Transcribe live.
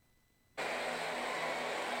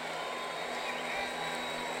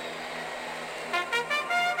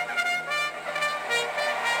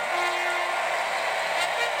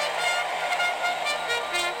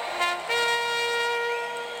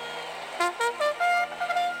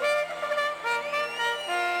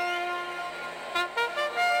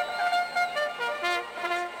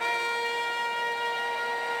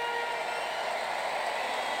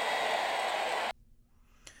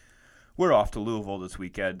we're off to Louisville this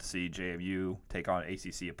weekend to see JMU take on an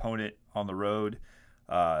ACC opponent on the road.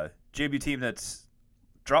 JMU team that's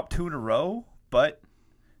dropped 2 in a row, but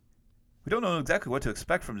we don't know exactly what to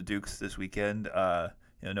expect from the Dukes this weekend. Noah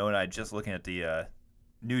and I just looking at the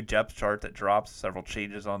new depth chart that drops, several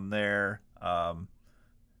changes on there. Some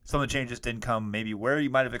of the changes didn't come maybe where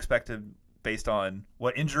you might have expected based on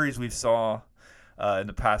what injuries we saw in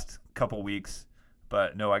the past couple weeks.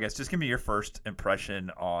 But no, I guess just give me your first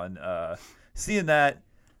impression on seeing that.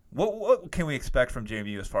 What can we expect from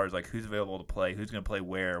JMU as far as like who's available to play, who's going to play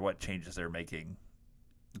where, what changes they're making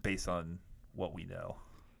based on what we know?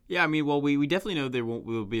 Yeah, I mean, well, we definitely know there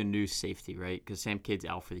will be a new safety, right? Because Sam Kidd's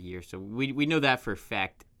out for the year. So we know that for a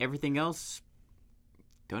fact. Everything else,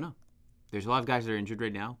 don't know. There's a lot of guys that are injured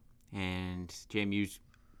right now, and JMU's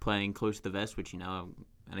playing close to the vest, which, in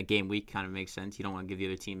a game week kind of makes sense. You don't want to give the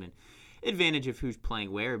other team an advantage of who's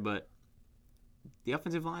playing where, but the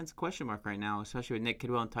offensive line's a question mark right now, especially with Nick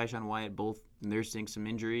Kidwell and Tyjon Wyatt both nursing some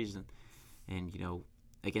injuries and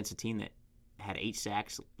against a team that had 8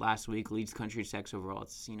 sacks last week, leads country sacks overall.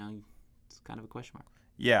 It's kind of a question mark.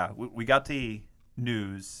 Yeah, we got the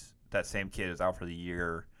news that Sam Kidd is out for the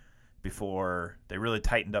year before they really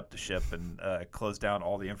tightened up the ship and closed down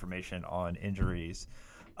all the information on injuries.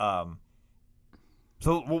 So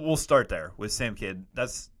we'll start there with Sam Kidd.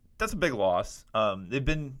 That's a big loss. They've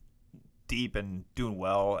been deep and doing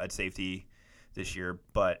well at safety this year,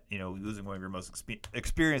 but losing one of your most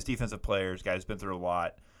experienced defensive players, guy who's been through a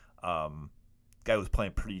lot. Guy was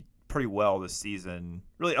playing pretty well this season,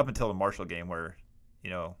 really up until the Marshall game where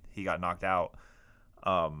he got knocked out.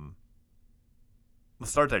 We'll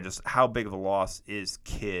start there. Just how big of a loss is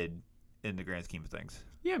Kidd in the grand scheme of things?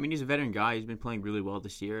 Yeah, I mean, he's a veteran guy. He's been playing really well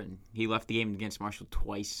this year, and he left the game against Marshall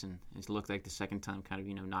twice, and it's looked like the second time kind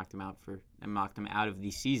of knocked him out of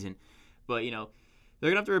the season. But they're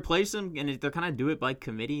gonna have to replace him, and they're kind of do it by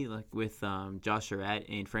committee, like with Josh Surratt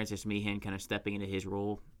and Francis Meehan kind of stepping into his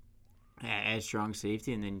role as strong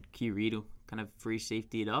safety, and then Q Reed will kind of free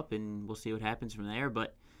safety it up, and we'll see what happens from there.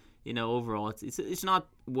 But overall, it's not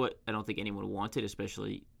what I don't think anyone wanted,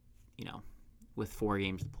 especially with 4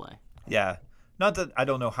 games to play. Yeah, not that I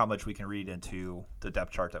don't know how much we can read into the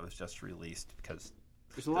depth chart that was just released because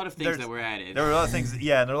there's a lot of things that were added. There were a lot of things, and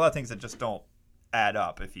there are a lot of things that just don't add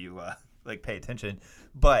up if you pay attention.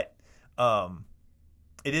 But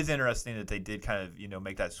it is interesting that they did kind of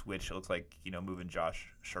make that switch. It looks like moving Josh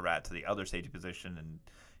Surratt to the other safety position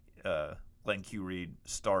and letting Q Reed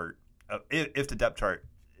start. If the depth chart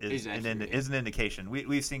is an indication,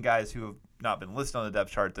 we've seen guys who have not been listed on the depth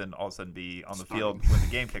chart then all of a sudden be on the field when the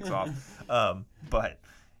game kicks off. But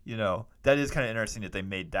that is kind of interesting that they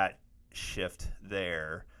made that shift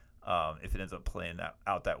there. If it ends up playing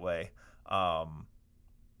out that way.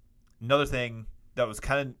 Another thing that was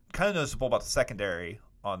kind of noticeable about the secondary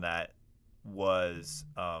on that was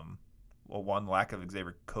one, lack of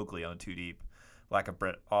Xavier Coakley on the 2 deep, lack of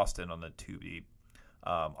Brent Austin on the 2 deep.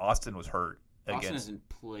 Austin was hurt. Austin hasn't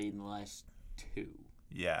played in the last 2.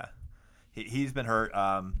 Yeah, he's been hurt.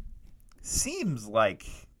 Seems like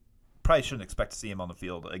probably shouldn't expect to see him on the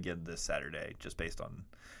field again this Saturday, just based on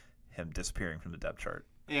him disappearing from the depth chart.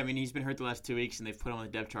 Yeah, I mean, he's been hurt the last 2 weeks, and they've put him on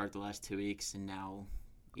the depth chart the last 2 weeks, and now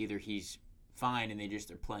either he's fine and they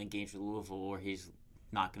just are playing games with Louisville, or he's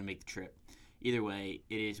not going to make the trip. Either way,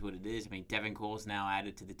 it is what it is. I mean, Devin Cole's now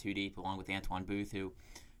added to the 2 deep along with Antoine Booth, who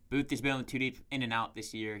Booth has been on the 2 deep in and out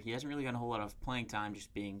this year. He hasn't really gotten a whole lot of playing time,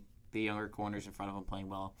 just being the younger corners in front of him playing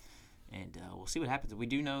well. And we'll see what happens. We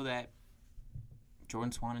do know that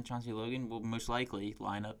Jordan Swan and Chauncey Logan will most likely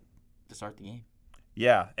line up to start the game.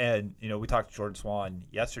 Yeah, and we talked to Jordan Swan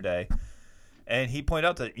yesterday, and he pointed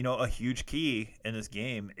out that a huge key in this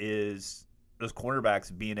game is those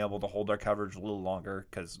cornerbacks being able to hold their coverage a little longer,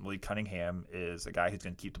 because Malik Cunningham is a guy who's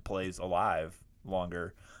going to keep the plays alive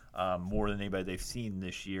longer, more than anybody they've seen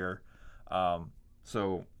this year.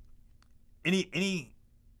 So any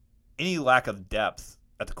lack of depth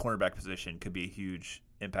at the cornerback position could be a huge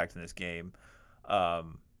impact in this game.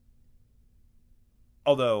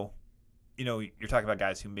 Although, you're talking about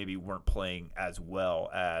guys who maybe weren't playing as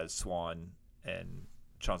well as Swan and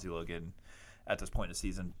Chauncey Logan at this point in the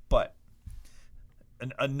season. But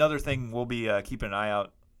another thing we'll be keeping an eye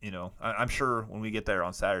out, I'm sure when we get there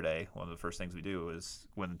on Saturday, one of the first things we do is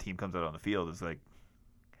when the team comes out on the field is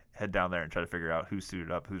head down there and try to figure out who's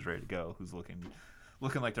suited up, who's ready to go, who's looking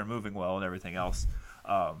like they're moving well and everything else.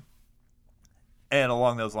 And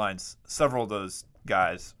along those lines, several of those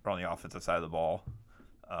guys are on the offensive side of the ball.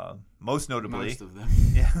 Most notably, most of them.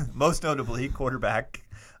 Yeah, most notably quarterback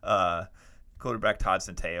Todd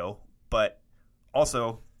Centeio, but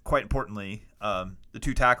also quite importantly, the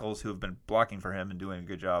two tackles who have been blocking for him and doing a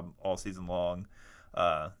good job all season long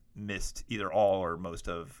missed either all or most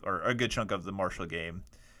of, or a good chunk of the Marshall game.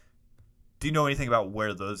 Do you know anything about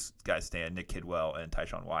where those guys stand, Nick Kidwell and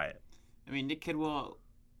Tyshawn Wyatt? I mean, Nick Kidwell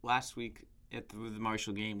last week at the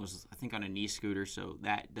Marshall game was, I think, on a knee scooter, so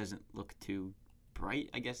that doesn't look too bright,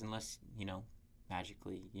 I guess, unless,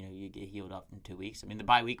 magically, you get healed up in 2 weeks. I mean, the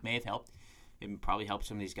bye week may have helped. It probably helped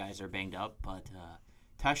some of these guys that are banged up, but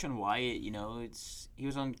Tyshawn Wyatt, he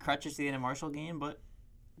was on crutches at the end of Marshall game, but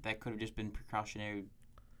that could have just been precautionary.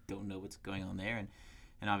 Don't know what's going on there,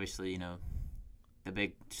 and obviously, the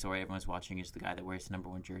big story everyone's watching is the guy that wears the number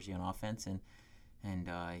 1 jersey on offense, and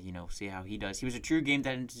see how he does. He was a true game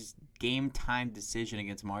time decision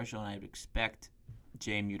against Marshall, and I would expect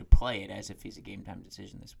JMU to play it as if he's a game time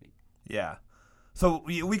decision this week. Yeah, so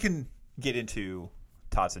we can get into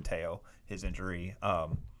Todd Centeio, his injury,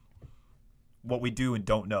 what we do and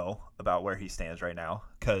don't know about where he stands right now,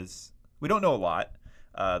 because we don't know a lot.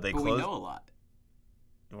 We know a lot.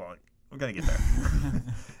 Well, we're going to get there.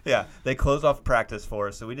 Yeah, they closed off practice for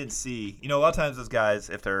us, so we didn't see. A lot of times those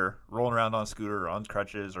guys, if they're rolling around on a scooter or on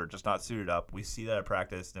crutches or just not suited up, we see that at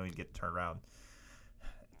practice, then we get to turn around.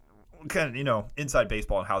 Kind of, inside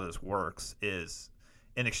baseball and how this works is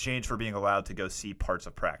in exchange for being allowed to go see parts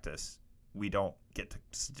of practice, we don't get to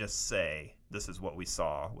just say this is what we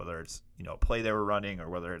saw, whether it's, a play they were running or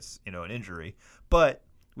whether it's, an injury. But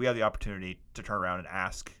we have the opportunity to turn around and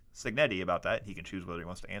ask Cignetti about that. He can choose whether he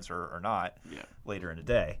wants to answer or not later in the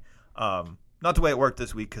day. Not the way it worked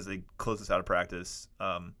this week because they closed us out of practice.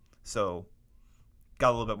 So got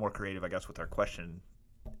a little bit more creative, I guess, with our questions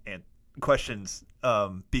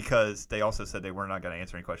because they also said they were not going to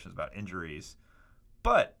answer any questions about injuries.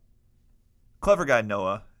 But clever guy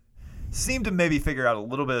Noah seemed to maybe figure out a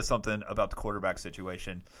little bit of something about the quarterback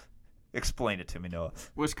situation. Explain it to me, Noah.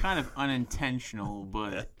 Was kind of unintentional,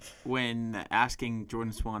 but when asking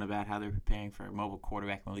Jordan Swan about how they're preparing for a mobile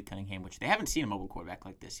quarterback, Malik Cunningham, which they haven't seen a mobile quarterback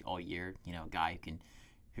like this all year, a guy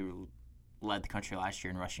who led the country last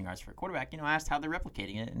year in rushing yards for a quarterback, asked how they're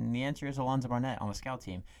replicating it, and the answer is Alonzo Barnett on the scout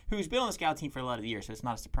team, who's been on the scout team for a lot of the year, so it's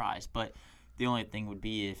not a surprise. But the only thing would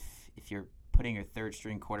be if you're putting your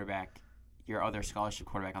third-string quarterback, your other scholarship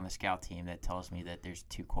quarterback on the scout team, that tells me that there's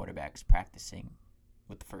 2 quarterbacks practicing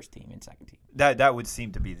with the first team and second team. That would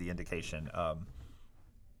seem to be the indication.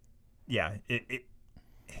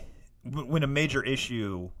 When a major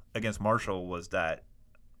issue against Marshall was that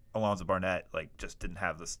Alonzo Barnett just didn't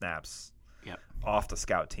have the snaps off the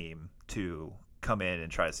scout team to come in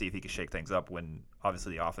and try to see if he could shake things up when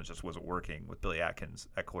obviously the offense just wasn't working with Billy Atkins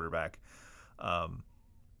at quarterback.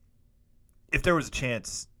 If there was a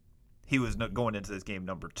chance he was going into this game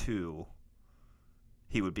number 2,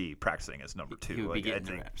 he would be practicing as number 2. He would be getting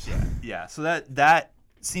the reps. Yeah. So that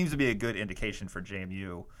seems to be a good indication for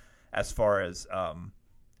JMU as far as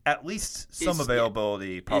at least some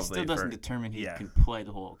availability. Probably it still doesn't determine he can play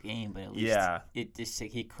the whole game, but at least it just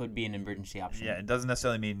he could be an emergency option. Yeah, it doesn't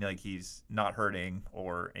necessarily mean he's not hurting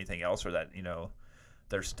or anything else, or that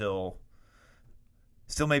they're still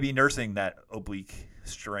maybe nursing that oblique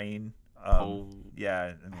strain.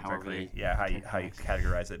 Exactly. Yeah, how you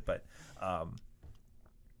categorize it, but.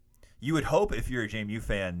 You would hope if you're a JMU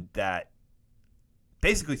fan that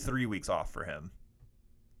basically 3 weeks off for him,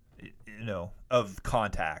 of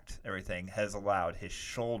contact, everything has allowed his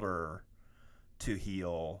shoulder to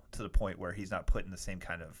heal to the point where he's not put in the same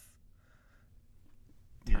kind of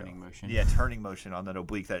turning motion. Yeah, turning motion on that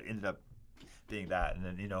oblique that ended up being that. And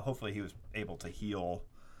then, hopefully he was able to heal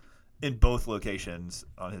in both locations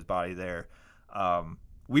on his body there.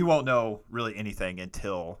 We won't know really anything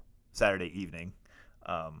until Saturday evening.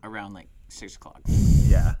 Around 6 o'clock.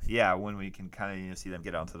 Yeah, when we can kind of see them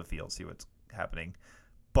get onto the field, see what's happening.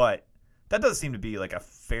 But that does seem to be a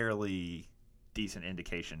fairly decent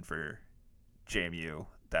indication for JMU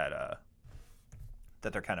that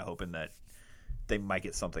they're kind of hoping that they might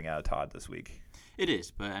get something out of Todd this week. It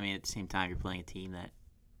is, but at the same time, you're playing a team that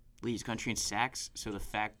leads country in sacks, so the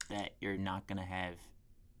fact that you're not going to have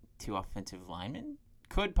 2 offensive linemen.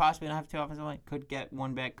 Could possibly not have 2 offensive line. Could get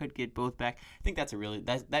 1 back. Could get both back. I think that's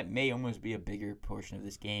that may almost be a bigger portion of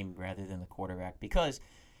this game rather than the quarterback, because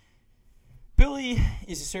Billy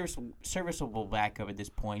is a serviceable backup at this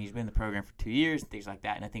point. He's been in the program for 2 years and things like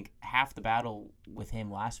that. And I think half the battle with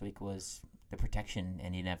him last week was the protection,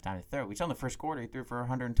 and he didn't have time to throw. We saw in the first quarter he threw for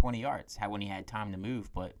 120 yards. When he had time to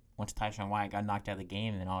move, but once Tyshawn Wyatt got knocked out of the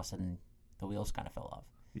game, and then all of a sudden the wheels kind of fell off.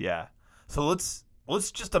 Yeah. So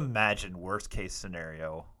let's just imagine worst case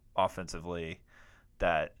scenario offensively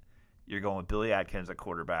that you're going with Billy Atkins at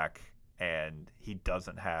quarterback and he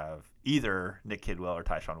doesn't have either Nick Kidwell or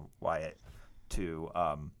Tyshawn Wyatt to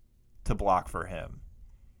block for him.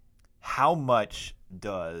 How much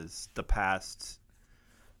does the past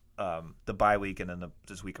the bye week and then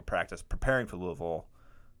this week of practice preparing for Louisville,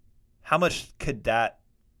 how much could that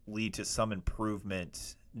lead to some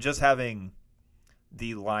improvement? Just having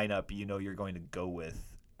the lineup you're going to go with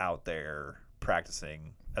out there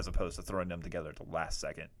practicing as opposed to throwing them together at the last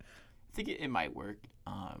second. I think it might work.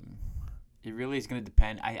 It really is going to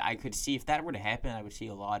depend. I could see if that were to happen, I would see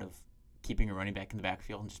a lot of keeping a running back in the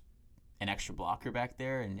backfield and just an extra blocker back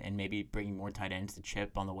there and maybe bringing more tight ends to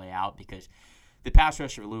chip on the way out, because the pass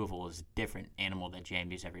rush of Louisville is a different animal that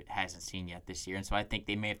JMU's hasn't seen yet this year. And so I think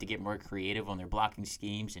they may have to get more creative on their blocking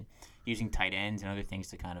schemes and using tight ends and other things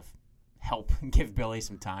to kind of help give Billy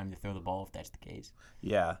some time to throw the ball if that's the case.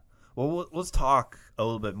 Yeah. Well, let's talk a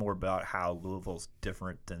little bit more about how Louisville's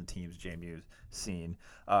different than teams JMU's seen.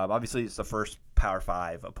 Obviously, it's the first Power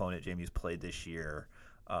 5 opponent JMU's played this year.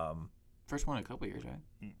 First one in a couple years,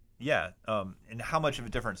 right? Yeah. And how much of a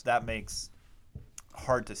difference that makes,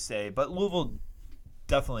 hard to say. But Louisville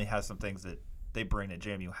definitely has some things that they bring that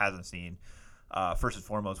JMU hasn't seen. First and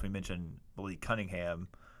foremost, we mentioned Malik Cunningham,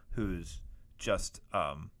 who's just,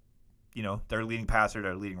 their leading passer,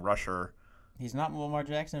 their leading rusher. He's not Lamar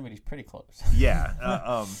Jackson, but he's pretty close.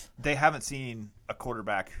 Yeah. They haven't seen a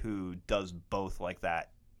quarterback who does both like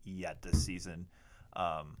that yet this season.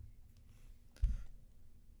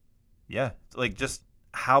 Just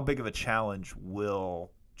how big of a challenge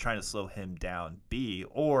will trying to slow him down be?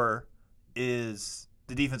 Or is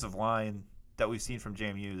the defensive line that we've seen from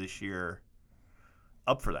JMU this year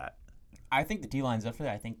up for that? I think the D-line's up for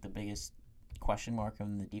that. I think the biggest question mark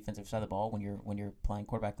on the defensive side of the ball when you're playing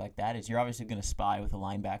quarterback like that is you're obviously going to spy with a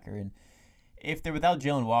linebacker, and if they're without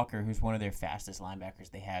Jalen Walker, who's one of their fastest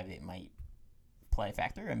linebackers they have, it might play a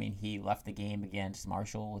factor. I mean, he left the game against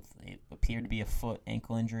Marshall with it appeared to be a foot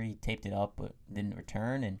ankle injury. He taped it up but didn't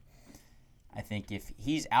return, and I think if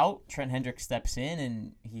he's out, Trent Hendricks steps in,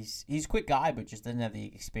 and he's a quick guy but just doesn't have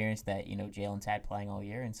the experience that Jalen's had playing all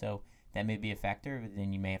year, and so that may be a factor. But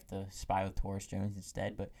then you may have to spy with Taurus Jones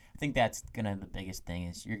instead. But I think that's gonna the biggest thing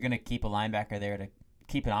is you're gonna keep a linebacker there to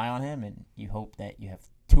keep an eye on him, and you hope that you have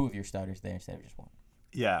two of your starters there instead of just one.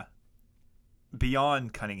 Yeah.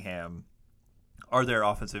 Beyond Cunningham, are there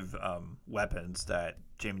offensive weapons that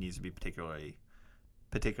Jamie needs to be particularly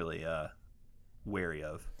wary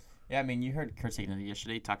of? Yeah, I mean, you heard Kurt Sagan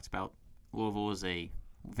yesterday. He talked about Louisville is a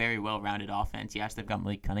very well-rounded offense. Yes, they've got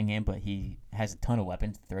Malik Cunningham, but he has a ton of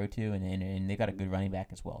weapons to throw to, and they've got a good running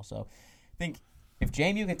back as well. So I think if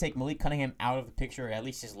JMU can take Malik Cunningham out of the picture, or at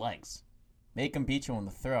least his legs, make him beat you on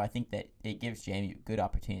the throw, I think that it gives JMU a good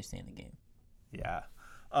opportunity to stay in the game. Yeah.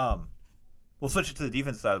 We'll switch it to the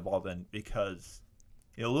defense side of the ball then, because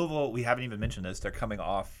Louisville, we haven't even mentioned this, they're coming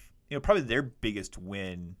off probably their biggest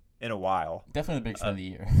win in a while. Definitely the biggest win of the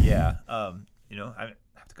year. Yeah. I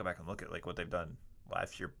have to go back and look at what they've done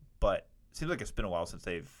last year, but it seems like it's been a while since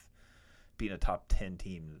they've beaten a top 10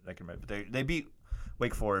 team. I can remember. They beat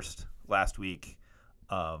Wake Forest last week.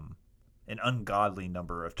 An ungodly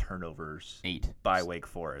number of turnovers. 8 by Wake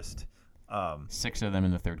Forest. 6 of them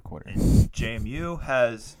in the third quarter. JMU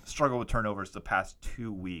has struggled with turnovers the past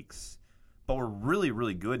 2 weeks, but we're really,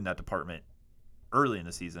 really good in that department early in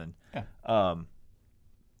the season. Yeah.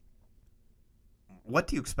 What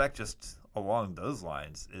do you expect just along those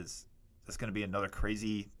lines? Is this going to be another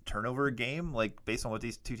crazy turnover game, based on what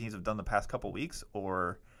these two teams have done the past couple weeks,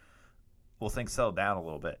 or will things settle down a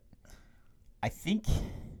little bit? I think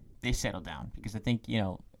they settle down because I think,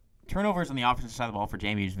 turnovers on the offensive side of the ball for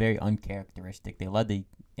JMU is very uncharacteristic. They led the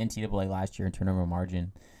NCAA last year in turnover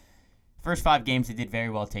margin. First 5 games, they did very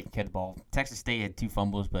well taking care of the ball. Texas State had 2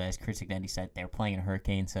 fumbles, but as Chris Ignetti said, they were playing in a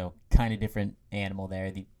hurricane, so kind of different animal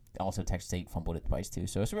there. Also, Texas State fumbled it twice, too,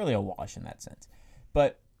 so it's really a wash in that sense.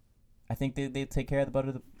 But I think they take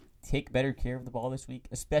better care of the ball this week,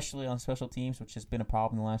 especially on special teams, which has been a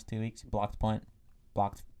problem in the last 2 weeks. Blocked punt,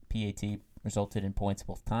 blocked PAT, resulted in points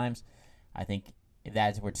both times. I think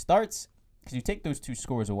that's where it starts, because you take those 2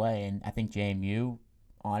 scores away, and I think JMU,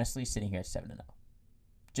 honestly, sitting here at 7-0.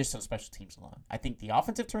 Just on special teams alone. I think the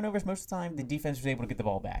offensive turnovers, most of the time, the defense was able to get the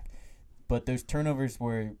ball back. But those turnovers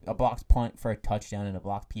were a blocked punt for a touchdown and a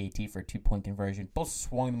blocked PAT for a 2-point conversion. Both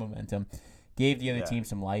swung the momentum, gave the other team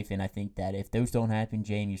some life, and I think that if those don't happen,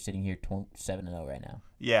 JMU's sitting here 7-0 right now.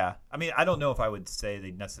 Yeah. I mean, I don't know if I would say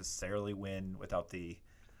they necessarily win without the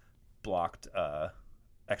blocked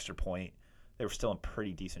extra point. They were still in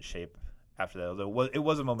pretty decent shape after that. Although it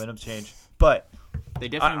was a momentum change. But they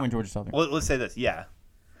definitely win Georgia Southern. Let's say this. Yeah.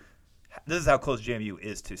 This is how close JMU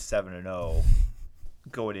is to 7-0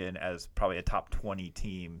 going in as probably a top 20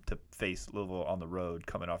 team to face Louisville on the road,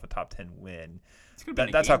 coming off a top 10 win.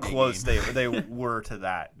 That's how close they were to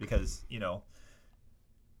that, because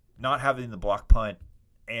not having the block punt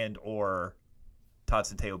and or Todd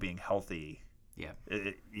Centeio being healthy. Yeah,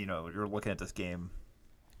 you're looking at this game,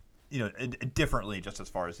 differently, just as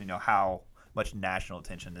far as how much national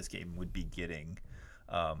attention this game would be getting,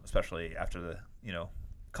 especially after the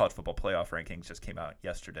college football playoff rankings just came out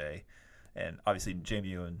yesterday, and obviously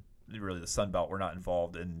JMU and really the Sun Belt were not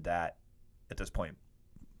involved in that at this point.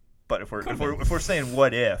 But if we're saying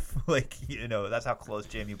what if, that's how close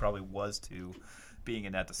JMU probably was to being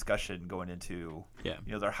in that discussion going into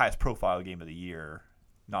their highest profile game of the year,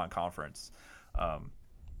 non-conference.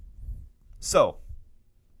 So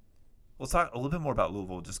let's talk a little bit more about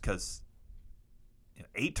Louisville, just because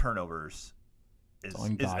 8 turnovers is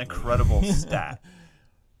an incredible stat.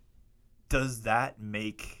 Does that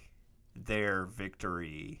make their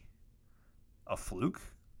victory a fluke?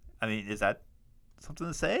 I mean, is that something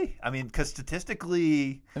to say? I mean, because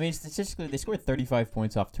statistically, they scored 35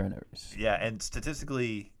 points off turnovers. Yeah, and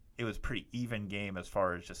statistically, it was a pretty even game as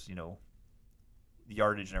far as just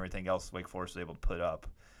yardage and everything else Wake Forest was able to put up.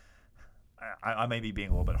 I may be being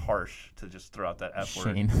a little bit harsh to just throw out that F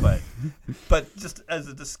word, but just as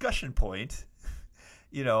a discussion point,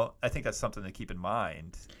 I think that's something to keep in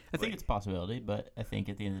mind. I think it's a possibility, but I think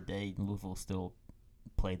at the end of the day, Louisville still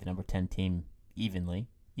played the number 10 team evenly,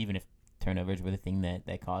 even if turnovers were the thing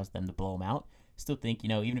that caused them to blow them out. Still think,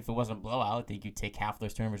 even if it wasn't a blowout, I think you take half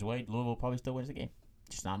those turnovers away, Louisville probably still wins the game,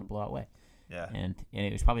 just not in a blowout way. Yeah. And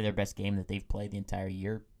it was probably their best game that they've played the entire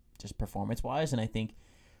year, just performance-wise. And I think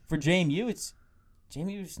for JMU's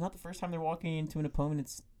not the first time they're walking into an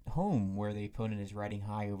opponent's home where the opponent is riding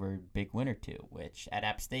high over a big win or two, which at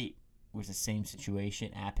App State was the same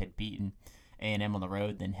situation. App had beaten A&M on the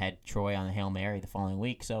road, then had Troy on the Hail Mary the following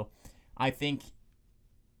week. So I think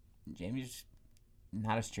JMU's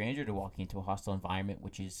not a stranger to walking into a hostile environment,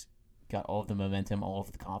 which is got all of the momentum, all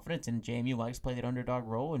of the confidence, and JMU likes to play that underdog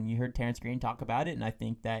role, and you heard Terrence Green talk about it, and I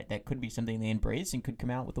think that could be something they embrace and could come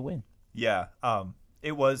out with a win. Yeah,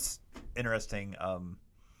 it was interesting,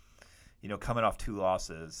 coming off 2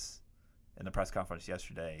 losses in the press conference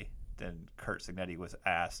yesterday. Then Curt Cignetti was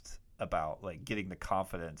asked about getting the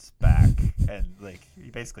confidence back, and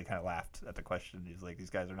he basically kind of laughed at the question. He's like, these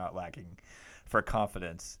guys are not lacking for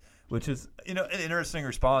confidence, which is an interesting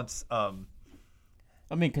response.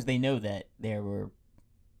 Because they know that there were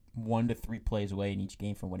 1 to 3 plays away in each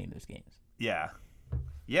game from winning those games. Yeah.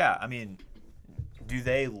 I mean, do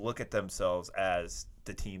they look at themselves as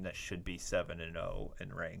the team that should be 7-0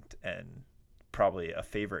 and ranked, and probably a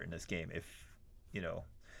favorite in this game if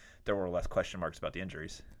there were less question marks about the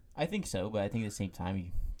injuries? I think so, but I think at the same time you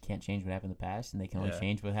can't change what happened in the past, and they can only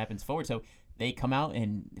change what happens forward. So they come out,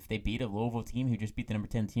 and if they beat a Louisville team who just beat the number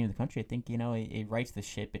 10 team in the country, I think it rights the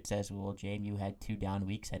ship. It says, well, JMU had 2 down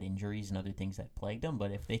weeks, had injuries and other things that plagued them,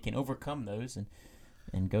 but if they can overcome those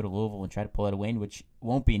and go to Louisville and try to pull out a win, which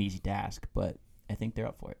won't be an easy task, but I think they're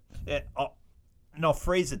up for it. And I'll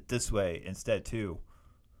phrase it this way instead too.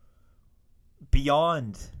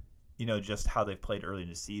 Beyond just how they've played early in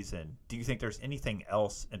the season, do you think there's anything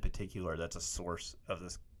else in particular that's a source of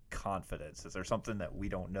this confidence? Is there something that we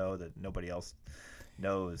don't know that nobody else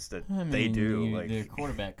knows that they do? Their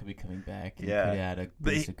quarterback could be coming back and could add a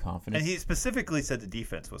boost of confidence. And he specifically said the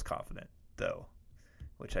defense was confident, though,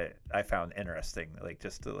 which I found interesting.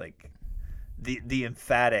 The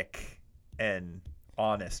emphatic and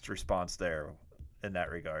honest response there in that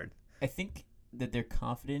regard. I think that they're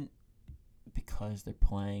confident because they're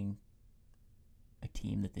playing a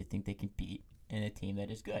team that they think they can beat and a team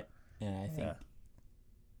that is good. And I think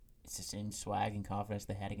it's the same swag and confidence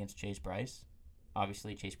they had against Chase Bryce.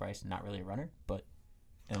 Obviously, Chase Bryce is not really a runner, but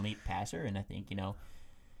an elite passer. And I think,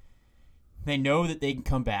 they know that they can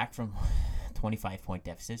come back from 25-point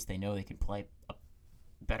deficits. They know they can play a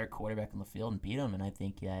better quarterback on the field and beat them. And I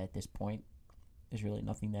think at this point, there's really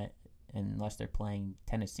nothing that, unless they're playing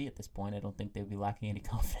Tennessee at this point, I don't think they'd be lacking any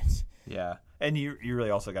confidence. Yeah. And you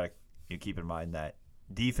really also got to keep in mind that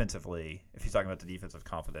defensively, if you're talking about the defensive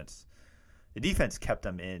confidence, the defense kept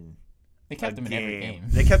them in. They kept them in every game.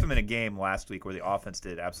 They kept them in a game last week where the offense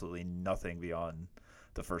did absolutely nothing beyond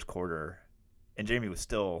the first quarter. And Jamie was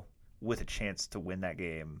still with a chance to win that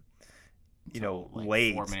game,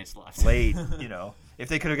 late. 4 minutes left. Late, if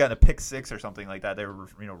they could have gotten a pick 6 or something like that, they were,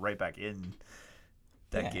 right back in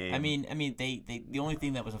that game. I mean, they the only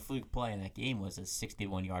thing that was a fluke play in that game was a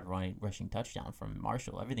 61-yard rushing touchdown from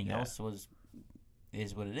Marshall. Everything else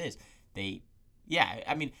is what it is.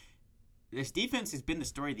 This defense has been the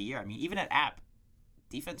story of the year. I mean, even at App,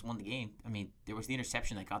 defense won the game. I mean, there was the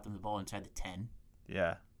interception that got them the ball inside the 10.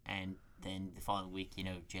 Yeah. And then the following week,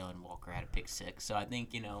 Jalen Walker had a pick 6. So I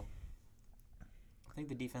think,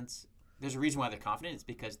 the defense, there's a reason why they're confident. It's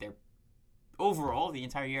because they're, overall, the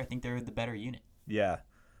entire year, I think they're the better unit. Yeah.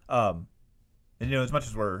 And, as much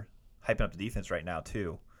as we're hyping up the defense right now,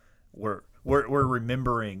 too, we're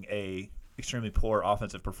remembering a extremely poor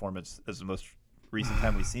offensive performance as the most recent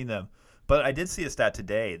time we've seen them. But I did see a stat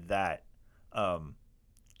today that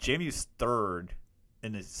JMU's third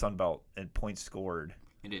in the Sun Belt in points scored.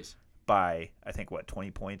 It is. By, I think,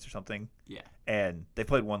 20 points or something? Yeah. And they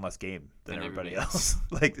played one less game than everybody else.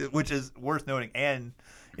 else. Which is worth noting. And,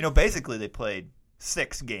 basically they played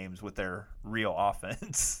 6 games with their real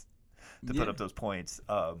offense to put up those points.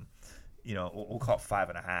 We'll call it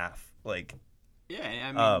 5.5.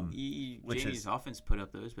 Yeah, I mean, which JMU's is, offense put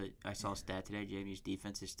up those, but I saw a stat today. JMU's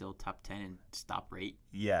defense is still top 10 in stop rate.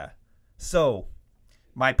 Yeah. So,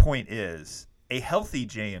 my point is, a healthy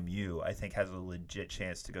JMU, I think, has a legit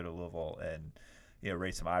chance to go to Louisville and,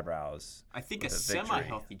 raise some eyebrows. I think a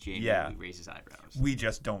semi-healthy JMU raises eyebrows. We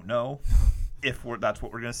just don't know if that's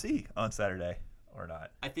what we're going to see on Saturday or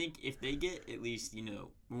not. I think if they get at least,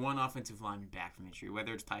 one offensive lineman back from injury,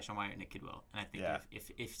 whether it's Tyshawn Wyatt or Nick Kidwell, and I think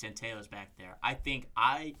if Centeio's back there, I think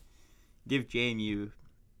I give JMU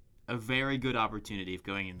a very good opportunity of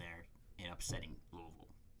going in there and upsetting Louisville.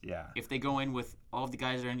 Yeah. If they go in with all of the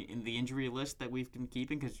guys that are in the injury list that we've been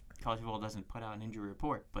keeping, because college football doesn't put out an injury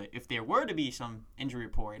report, but if there were to be some injury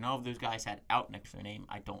report and all of those guys had out next to their name,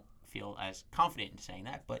 I don't feel as confident in saying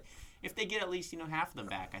that. But if they get at least half of them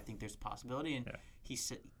back, I think there's a possibility. And he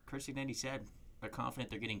said, Chris Signetti said they're confident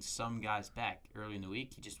they're getting some guys back early in the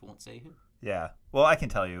week. He just won't say who. Yeah. Well, I can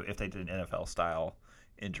tell you, if they did an NFL style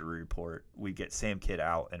injury report, we get Sam Kidd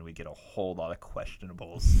out and we get a whole lot of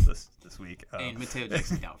questionables this week. And Mateo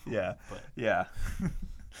Jackson doubtful. Yeah. But. Yeah.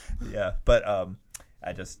 Yeah. But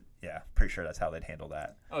pretty sure that's how they'd handle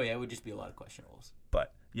that. Oh yeah, it would just be a lot of questionables.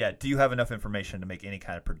 But yeah, do you have enough information to make any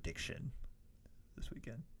kind of prediction this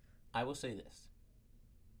weekend? I will say this.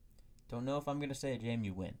 Don't know if I'm going to say a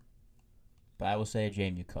JMU win, but I will say a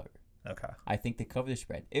JMU cover. Okay. I think they cover the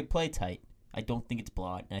spread. It play tight. I don't think it's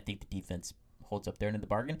blowout, and I think the defense holds up their end of the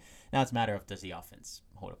bargain. Now it's a matter of, does the offense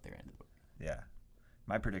hold up their end of the bargain? Yeah.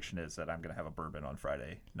 My prediction is that I'm going to have a bourbon on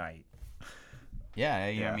Friday night. Yeah,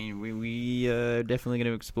 I mean, we definitely going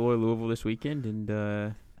to explore Louisville this weekend,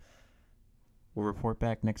 and we'll report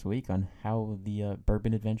back next week on how the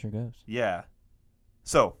bourbon adventure goes. Yeah.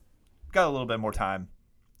 So, got a little bit more time,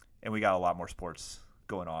 and we got a lot more sports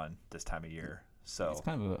going on this time of year. So it's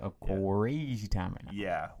kind of a crazy time right now.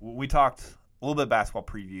 Yeah. We talked a little bit of basketball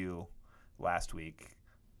preview last week,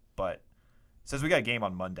 but since we got a game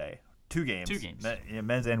on Monday, two games,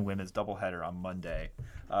 men's and women's doubleheader on Monday,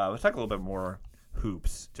 let's talk a little bit more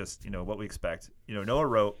hoops, just, what we expect. Noah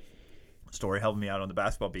wrote a story, helping me out on the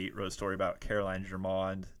basketball beat, wrote a story about Caroline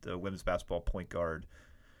Germond, the women's basketball point guard.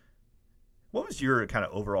 What was your kind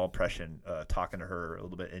of overall impression talking to her a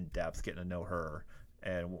little bit in depth, getting to know her,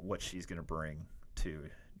 and what she's going to bring to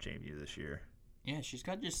JMU this year? Yeah, she's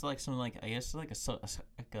got just some a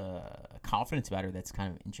confidence about her that's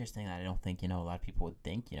kind of interesting. That I don't think a lot of people would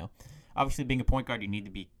think. Obviously being a point guard, you need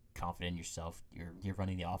to be confident in yourself. You're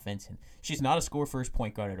running the offense, and she's not a score first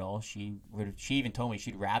point guard at all. She even told me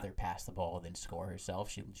she'd rather pass the ball than score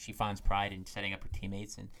herself. She finds pride in setting up her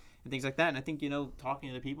teammates and things like that. And I think talking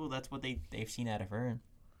to the people, that's what they've seen out of her.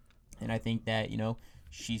 And I think that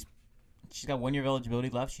she's got 1 year of eligibility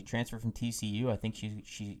left. She transferred from TCU. I think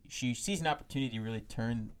she sees an opportunity to really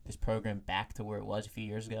turn this program back to where it was a few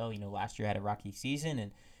years ago. Last year had a rocky season,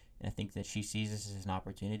 and I think that she sees this as an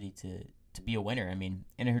opportunity to be a winner. I mean,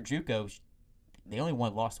 in her JUCO, they only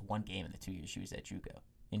lost 1 game in the 2 years she was at JUCO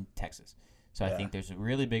in Texas. So I think there's a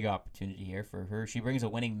really big opportunity here for her. She brings a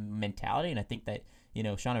winning mentality, and I think that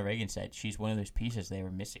Shauna Reagan said she's one of those pieces they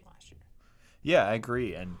were missing last year. Yeah, I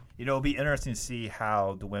agree. And, it'll be interesting to see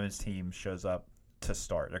how the women's team shows up to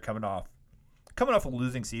start. They're coming off a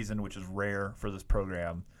losing season, which is rare for this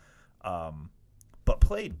program, but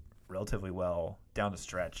played relatively well down the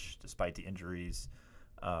stretch despite the injuries.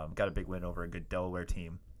 Got a big win over a good Delaware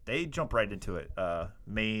team. They jump right into it.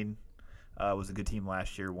 Maine was a good team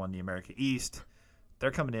last year, won the America East.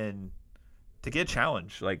 They're coming in to get a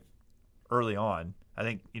challenge, early on. I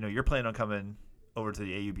think, you're planning on coming over to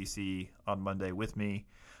the AUBC on Monday with me.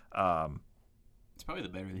 It's probably the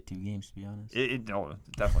better of the 2 games, to be honest.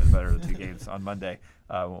 Definitely the better of the 2 games on Monday.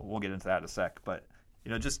 We'll get into that in a sec. But,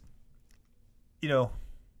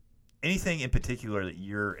 anything in particular that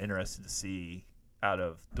you're interested to see out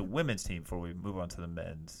of the women's team before we move on to the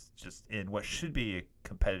men's, just in what should be a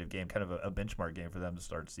competitive game, kind of a benchmark game for them to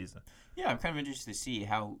start the season. Yeah, I'm kind of interested to see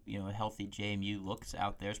how a healthy JMU looks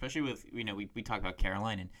out there, especially with we talked about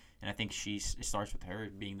Caroline, and I think it starts with her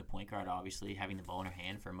being the point guard, obviously having the ball in her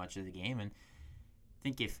hand for much of the game, and I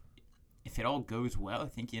think if it all goes well, I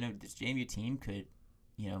think this JMU team could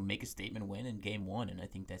make a statement win in game one, and I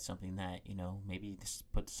think that's something that maybe this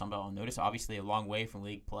puts Sunbelt on notice. Obviously, a long way from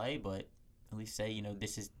league play, but at least say,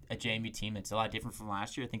 this is a JMU team that's a lot different from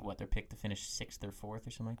last year. I think, they're picked to finish 6th or 4th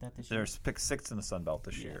or something like that this year? They're picked 6th in the Sun Belt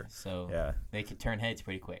this year. So they could turn heads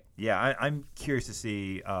pretty quick. Yeah, I'm curious to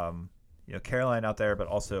see, Caroline out there, but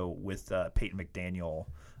also with Peyton McDaniel.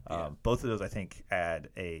 Both of those, I think, add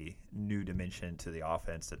a new dimension to the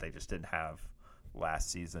offense that they just didn't have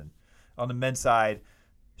last season. On the men's side,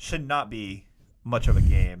 should not be much of a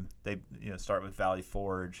game. They start with Valley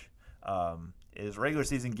Forge. It is a regular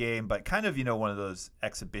season game, but kind of one of those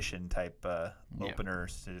exhibition type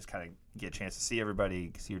openers to just kind of get a chance to see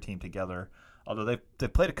everybody, see your team together. Although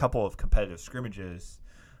they've played a couple of competitive scrimmages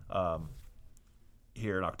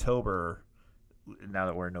here in October. Now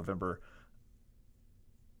that we're in November,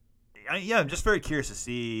 I'm just very curious to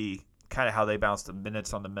see kind of how they bounce the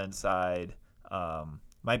minutes on the men's side.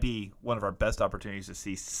 Might be one of our best opportunities to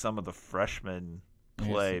see some of the freshmen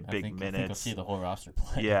play big minutes. I think you'll see the whole roster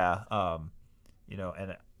play. Yeah,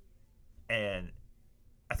 and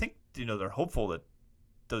I think they're hopeful that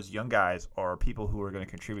those young guys are people who are going to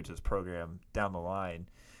contribute to this program down the line.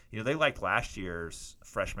 They liked last year's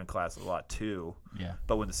freshman class a lot too. Yeah.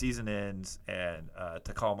 But when the season ends and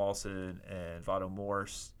Takal Molson and Vado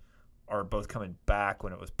Morse are both coming back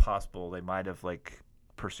when it was possible, they might have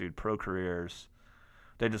pursued pro careers.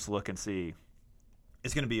 They just look and see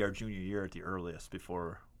it's going to be our junior year at the earliest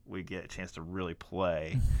before we get a chance to really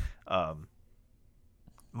play.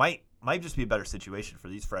 Might just be a better situation for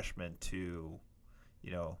these freshmen to,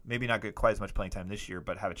 maybe not get quite as much playing time this year,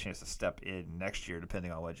 but have a chance to step in next year,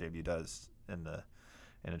 depending on what JMU does in the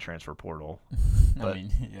transfer portal. But,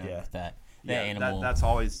 that's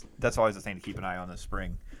always a thing to keep an eye on this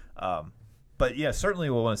spring. But yeah,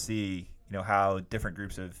 certainly we'll want to see how different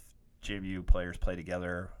groups of JMU players play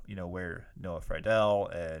together. Where Noah Friedel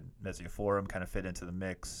and Nezia Forum kind of fit into the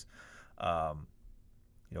mix.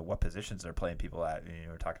 What positions they're playing people at.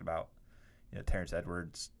 We're talking about Terrence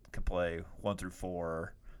Edwards can play 1 through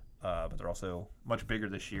 4, but they're also much bigger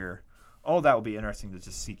this year. All that will be interesting to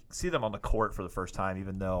just see them on the court for the first time,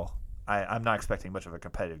 even though I'm not expecting much of a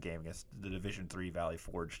competitive game against the Division III Valley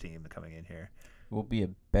Forge team coming in here. Will it be a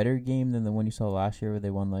better game than the one you saw last year where they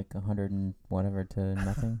won 100 and whatever to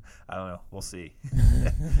nothing? I don't know. We'll see.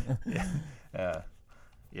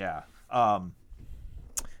 Yeah.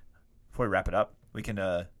 Before we wrap it up, we can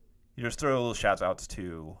just throw little shout outs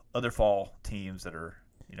to other fall teams that are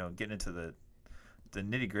getting into the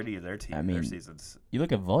nitty gritty of their their seasons. You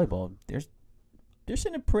look at volleyball; they're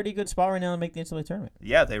in a pretty good spot right now to make the NCAA tournament.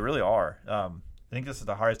 Yeah, they really are. I think this is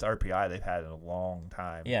the highest RPI they've had in a long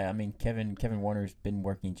time. Yeah, Kevin Warner's been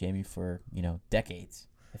working at JMU for decades.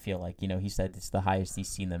 I feel like he said it's the highest he's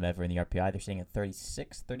seen them ever in the RPI. They're sitting at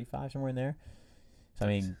 36, 35, somewhere in there.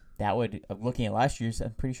 So that would, looking at last year's,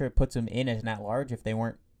 I'm pretty sure it puts them in as an at-large if they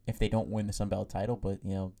don't win the Sun Belt title. But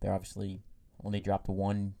they're obviously only dropped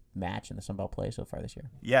one match in the Sun Belt play so far this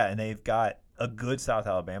year. Yeah, and they've got a good South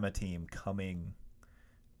Alabama team coming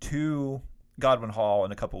to Godwin Hall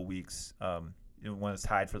in a couple of weeks. One is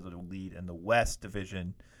tied for the lead in the West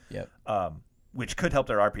Division. Yep. Which could help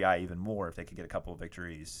their RPI even more if they could get a couple of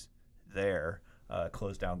victories there.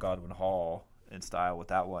 Close down Godwin Hall in style with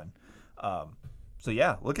that one. So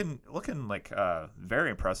yeah, looking like very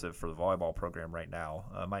impressive for the volleyball program right now.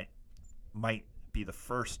 Might be the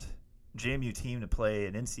first JMU team to play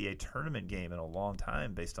an NCAA tournament game in a long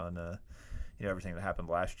time, based on everything that happened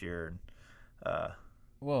last year.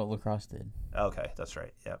 Well, lacrosse did. Okay, that's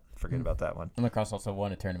right. Yeah, forget about that one. And lacrosse also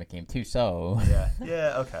won a tournament game too. So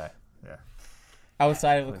yeah, okay, yeah.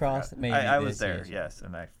 Outside of lacrosse, maybe I was there, yes,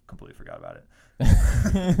 and I completely forgot about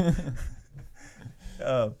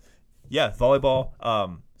it.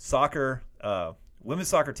 Volleyball, soccer, women's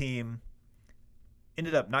soccer team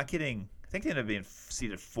ended up not getting. I think they ended up being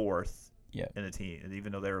seeded 4th in the team, and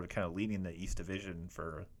even though they were kind of leading the East Division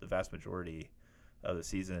for the vast majority of the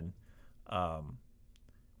season.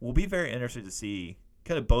 We'll be very interested to see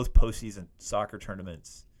kind of both postseason soccer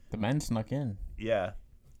tournaments. The men snuck in. Yeah.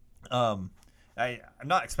 I'm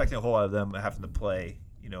not expecting a whole lot of them having to play,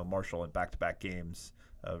 Marshall in back-to-back games.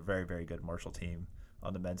 A very, very good Marshall team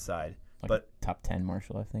on the men's side. But top 10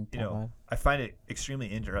 Marshall, I think. I find it extremely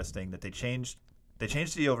interesting that they changed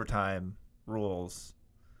the overtime rules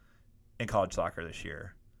in college soccer this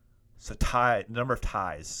year. So the number of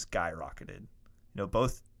ties skyrocketed.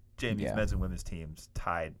 Both JMU's men's and women's teams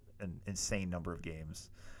tied an insane number of games.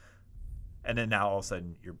 And then now all of a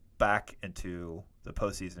sudden you're back into the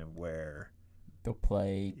postseason where they'll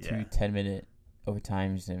play 2 10-minute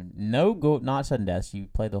overtimes and no goal, not sudden deaths. You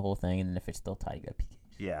play the whole thing, and then if it's still tied, you got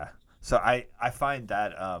PKs. Yeah. So I find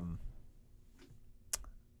that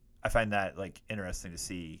like interesting to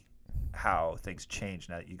see how things change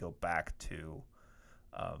now that you go back to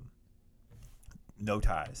no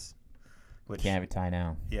ties. Which, can't have a tie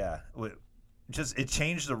now. Yeah. It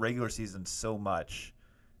changed the regular season so much,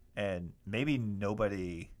 and maybe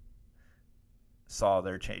nobody saw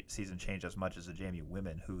their season change as much as the JMU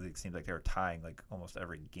women, who it seemed like they were tying like almost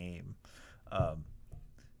every game,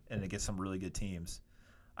 and against some really good teams.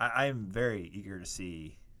 I'm very eager to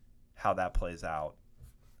see how that plays out.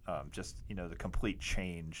 The complete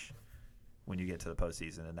change when you get to the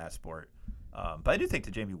postseason in that sport. But I do think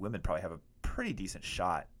the JMU women probably have a pretty decent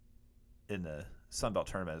shot in the Sun Belt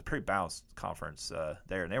tournament. It's a pretty balanced conference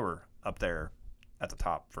there, and they were up there at the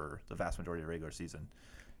top for the vast majority of the regular season.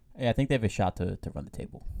 Yeah, I think they have a shot to run the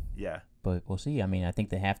table. Yeah. But we'll see. I mean, I think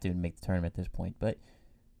they have to make the tournament at this point. But,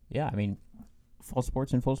 yeah, I mean, fall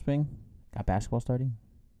sports in full swing. Got basketball starting.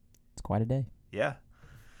 It's quite a day. Yeah.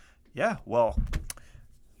 Yeah, well,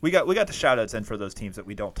 we got the shout-outs in for those teams that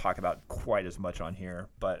we don't talk about quite as much on here.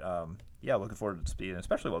 But, looking forward to speed, and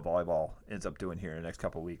especially what volleyball ends up doing here in the next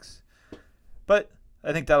couple of weeks. But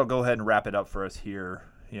I think that'll go ahead and wrap it up for us here.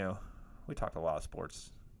 We talked a lot of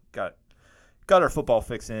sports. Got our football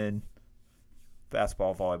fix in,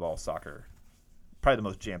 basketball, volleyball, soccer. Probably the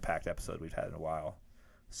most jam-packed episode we've had in a while.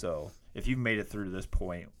 So if you've made it through to this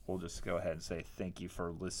point, we'll just go ahead and say thank you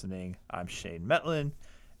for listening. I'm Shane Metlin,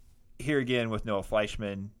 here again with Noah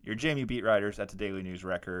Fleischman, your JMU beat writers at the Daily News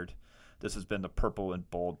Record. This has been the Purple and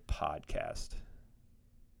Bold Podcast.